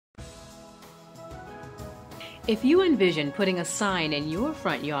If you envision putting a sign in your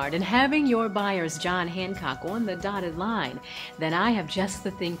front yard and having your buyer's John Hancock on the dotted line, then I have just the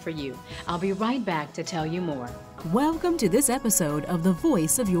thing for you. I'll be right back to tell you more. Welcome to this episode of The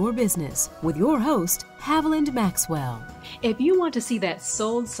Voice of Your Business with your host, Haviland Maxwell. If you want to see that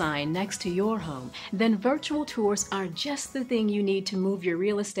sold sign next to your home, then virtual tours are just the thing you need to move your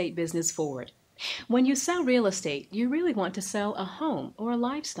real estate business forward. When you sell real estate, you really want to sell a home or a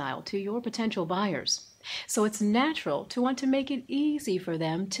lifestyle to your potential buyers. So it's natural to want to make it easy for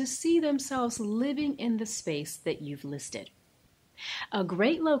them to see themselves living in the space that you've listed. A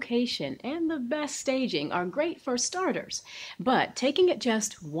great location and the best staging are great for starters, but taking it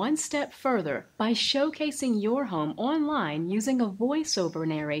just one step further by showcasing your home online using a voiceover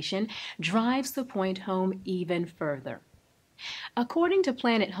narration drives the point home even further. According to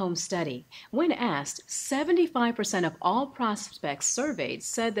Planet Home Study, when asked, 75% of all prospects surveyed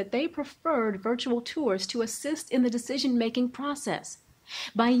said that they preferred virtual tours to assist in the decision-making process.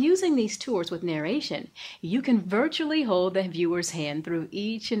 By using these tours with narration, you can virtually hold the viewer's hand through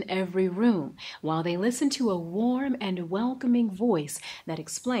each and every room while they listen to a warm and welcoming voice that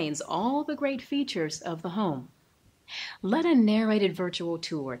explains all the great features of the home. Let a narrated virtual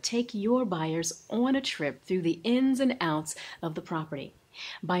tour take your buyers on a trip through the ins and outs of the property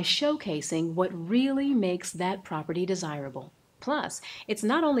by showcasing what really makes that property desirable. Plus, it's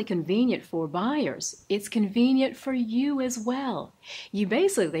not only convenient for buyers, it's convenient for you as well. You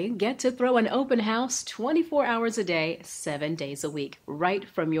basically get to throw an open house 24 hours a day, 7 days a week, right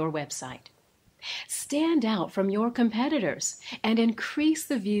from your website. Stand out from your competitors and increase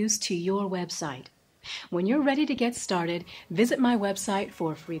the views to your website. When you're ready to get started, visit my website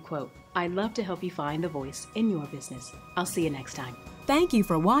for a free quote. I'd love to help you find the voice in your business. I'll see you next time. Thank you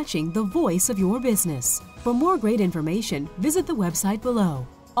for watching The Voice of Your Business. For more great information, visit the website below.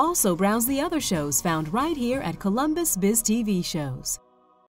 Also, browse the other shows found right here at Columbus Biz TV Shows.